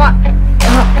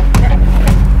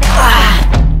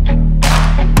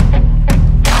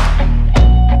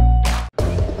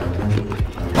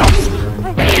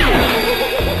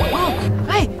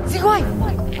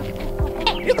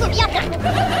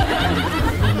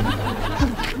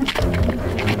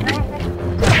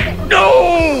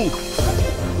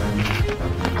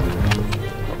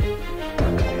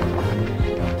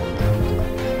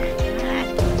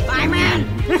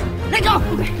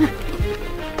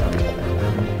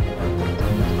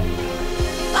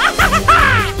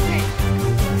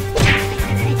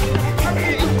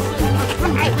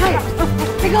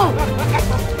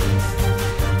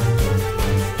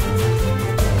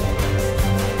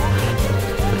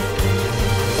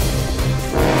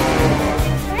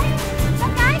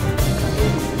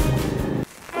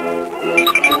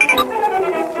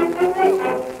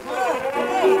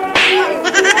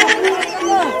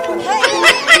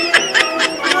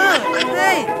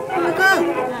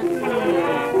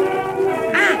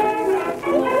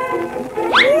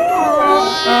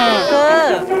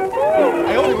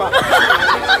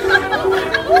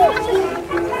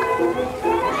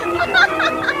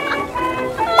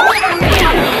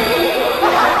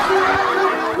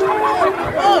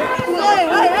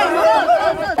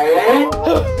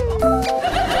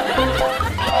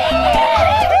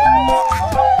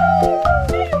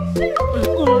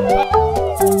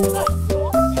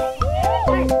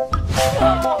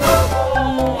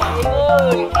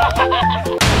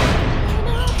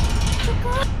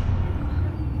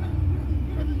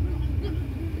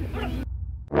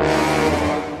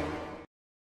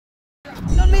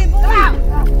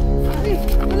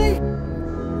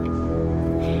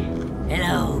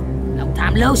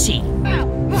 I'm Lucy.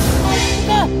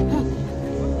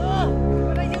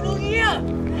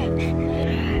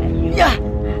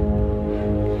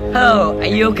 Oh, are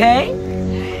you okay?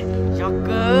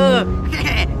 Joker.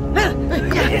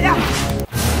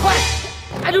 What?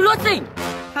 I do nothing.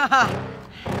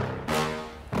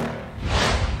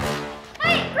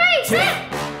 Hey, Grace!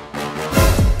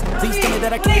 Please tell me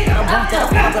that I can't, that I won't, that I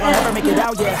fail, that I'll never make it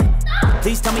out, yeah.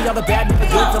 Please tell me all the bad, never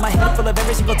good, fill my head full of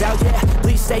every single doubt, yeah.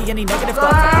 Please say any negative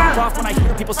thoughts, I pop off when I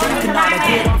hear people say I cannot. I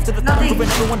get off to the top, proving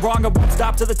everyone wrong, I won't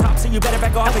stop to the top, so you better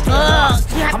back off and get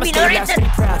lost. I'ma stay loud, stay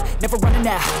proud, never running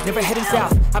out, never heading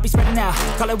south. I'll be spreading out,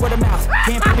 call it word of mouth,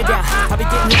 can't put me down, I'll be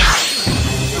getting out.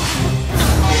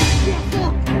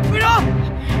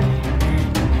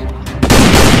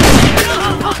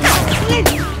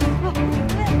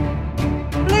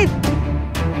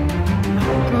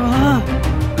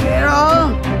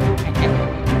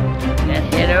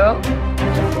 Hero?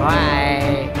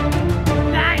 Why?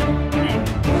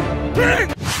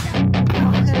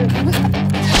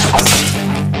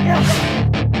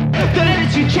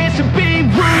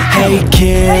 Hey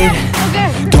kid,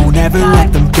 don't ever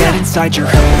let them get inside your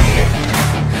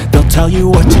head. They'll tell you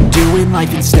what to do in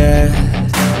life instead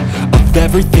of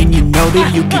everything you know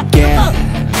that you could get.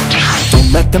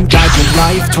 Don't let them guide your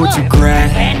life towards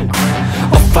regret.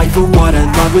 I'll fight for what I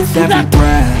love with every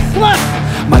breath.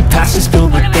 My past is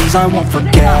filled with things I won't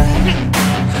forget.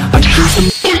 I use them.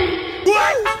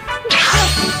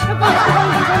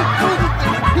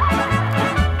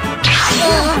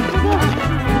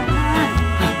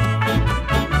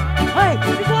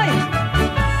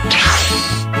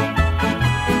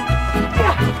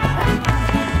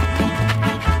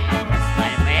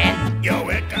 Yo,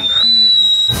 Eka.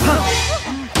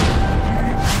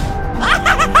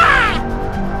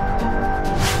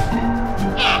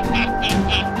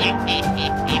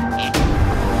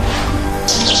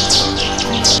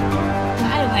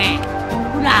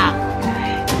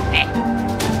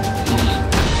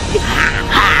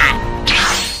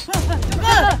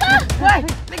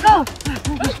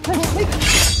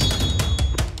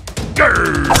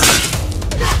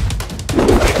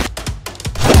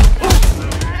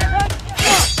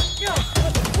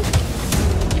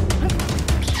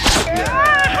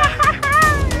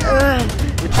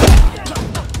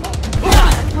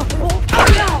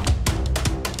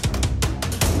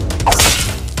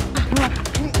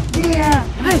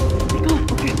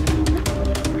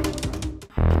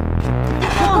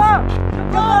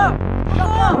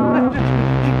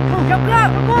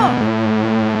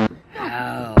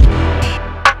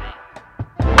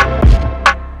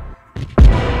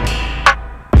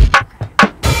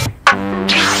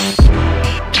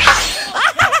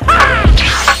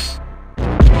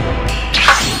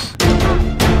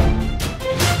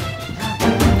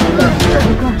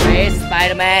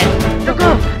 Spider-Man.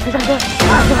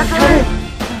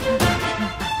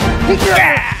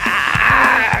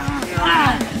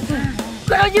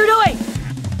 What are you doing?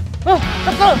 Oh,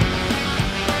 let's go.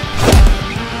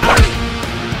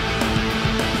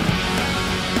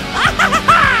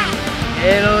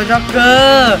 Hello,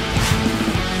 Joker.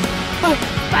 Oh,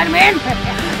 Spider-Man.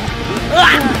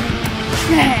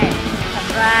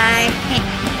 That's right.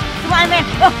 Spider-Man.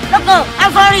 Oh, Joker,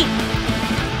 I'm sorry.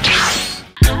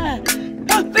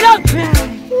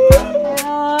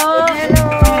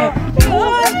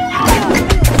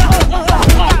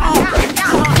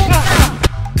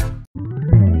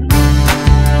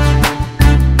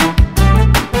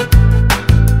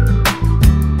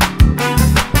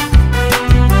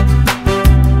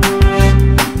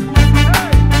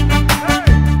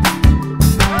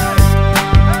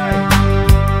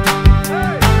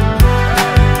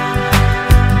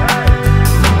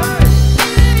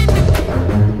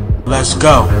 Let's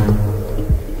go.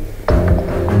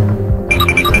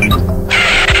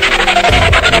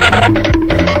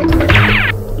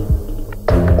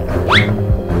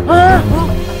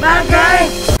 Bad guy.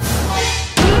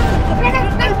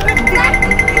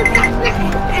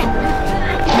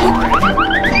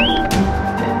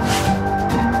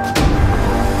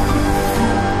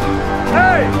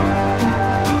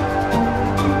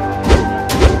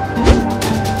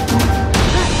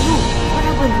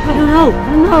 I don't know.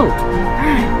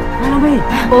 Follow me.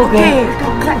 Okay.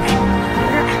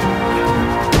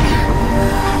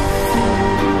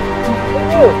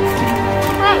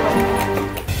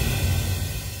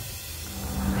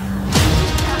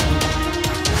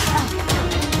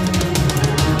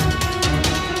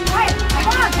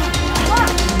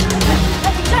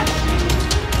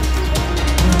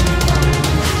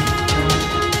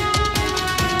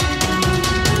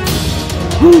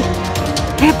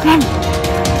 Captain.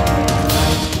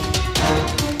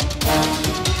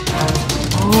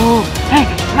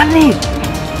 đi.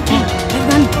 Lên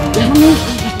gần, lên đi.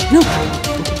 Nước.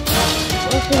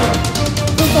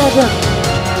 Không sao được.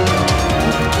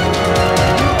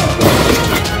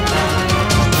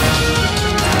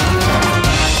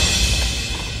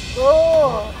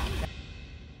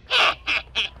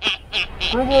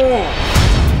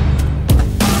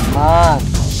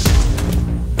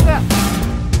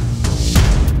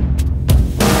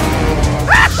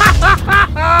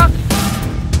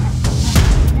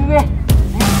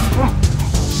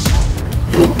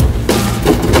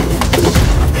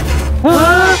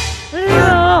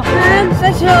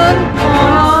 Session.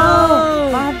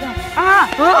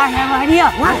 I have an idea.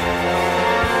 What?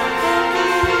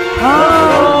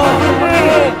 Okay.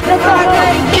 Let's go.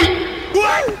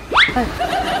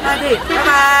 Ready.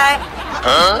 Bye.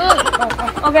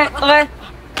 Okay. Okay.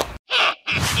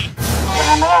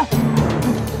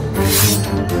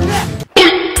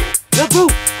 Let's go.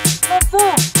 Let's go.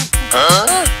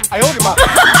 哎呦我的妈！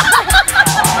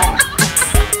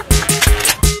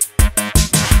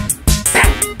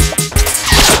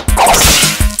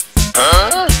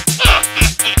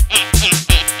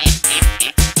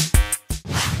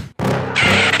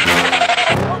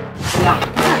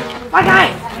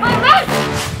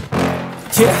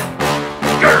 Yeah.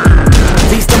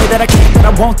 Please tell me that I can't, that I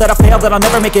won't, that I fail, that I'll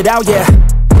never make it out, yeah.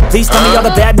 Please tell me all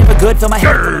the bad, never good, fill my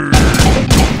head.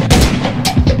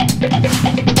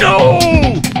 No!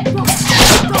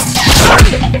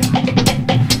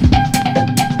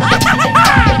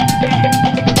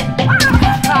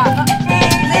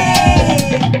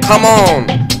 Come on!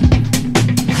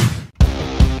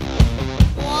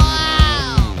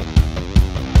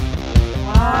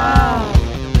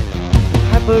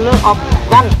 Look of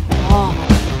run.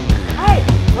 Hey,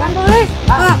 run police.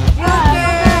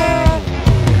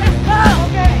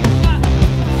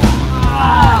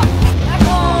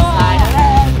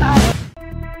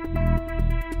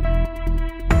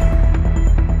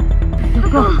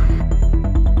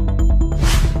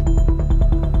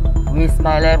 Where's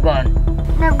my left gun?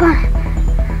 Left gun.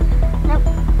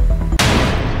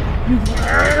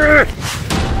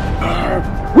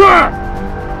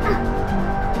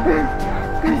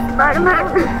 Spider-Man.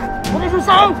 What is the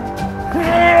sound?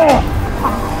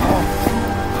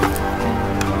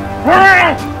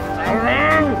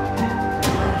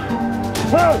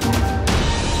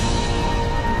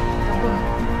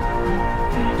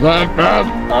 Left hand!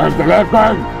 I'm the left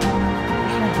hand!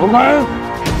 Okay?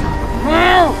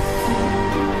 Now!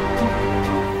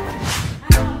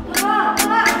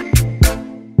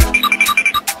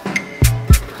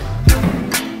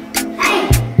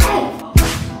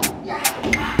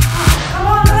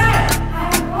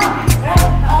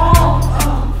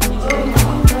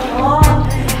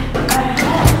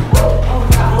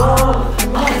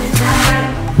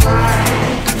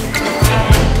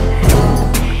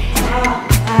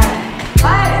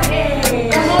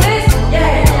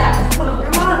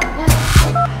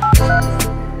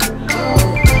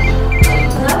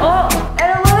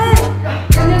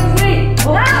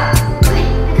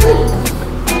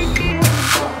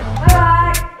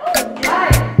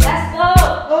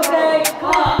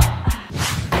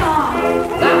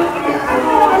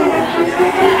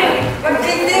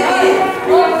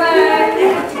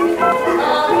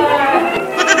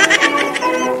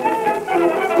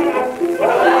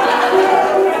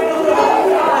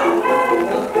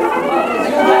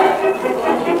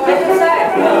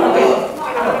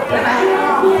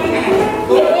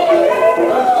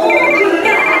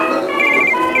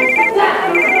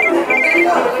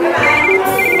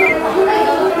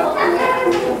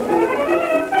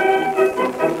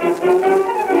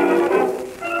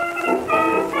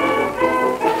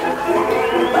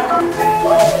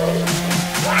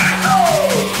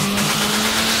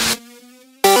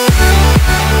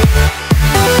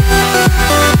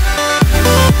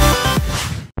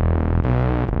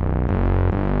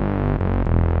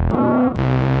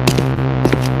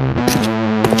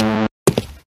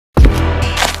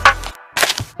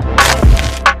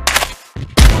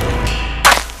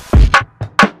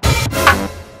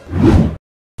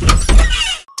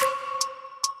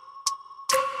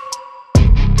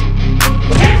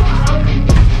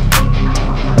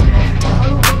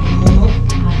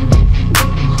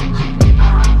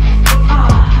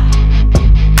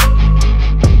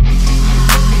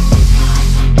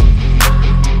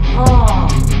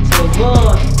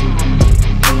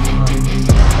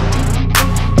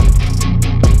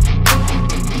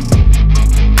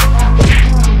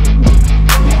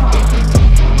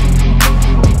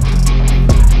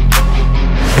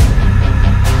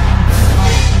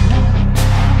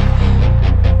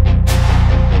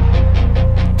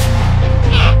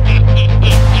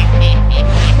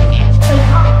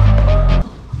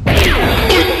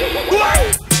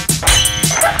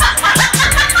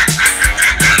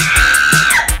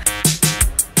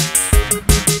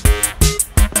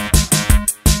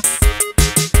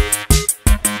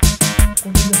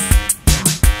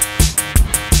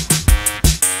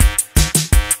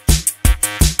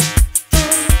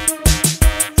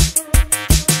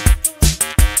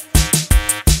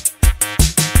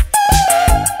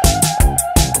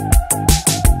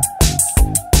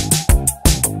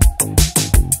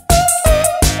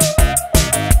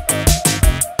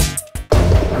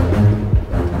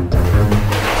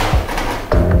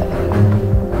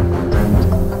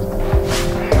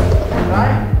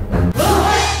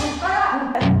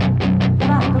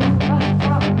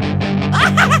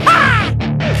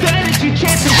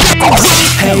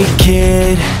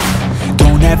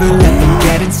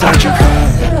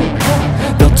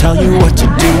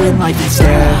 life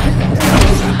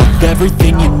instead of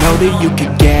everything you know that you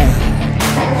could get.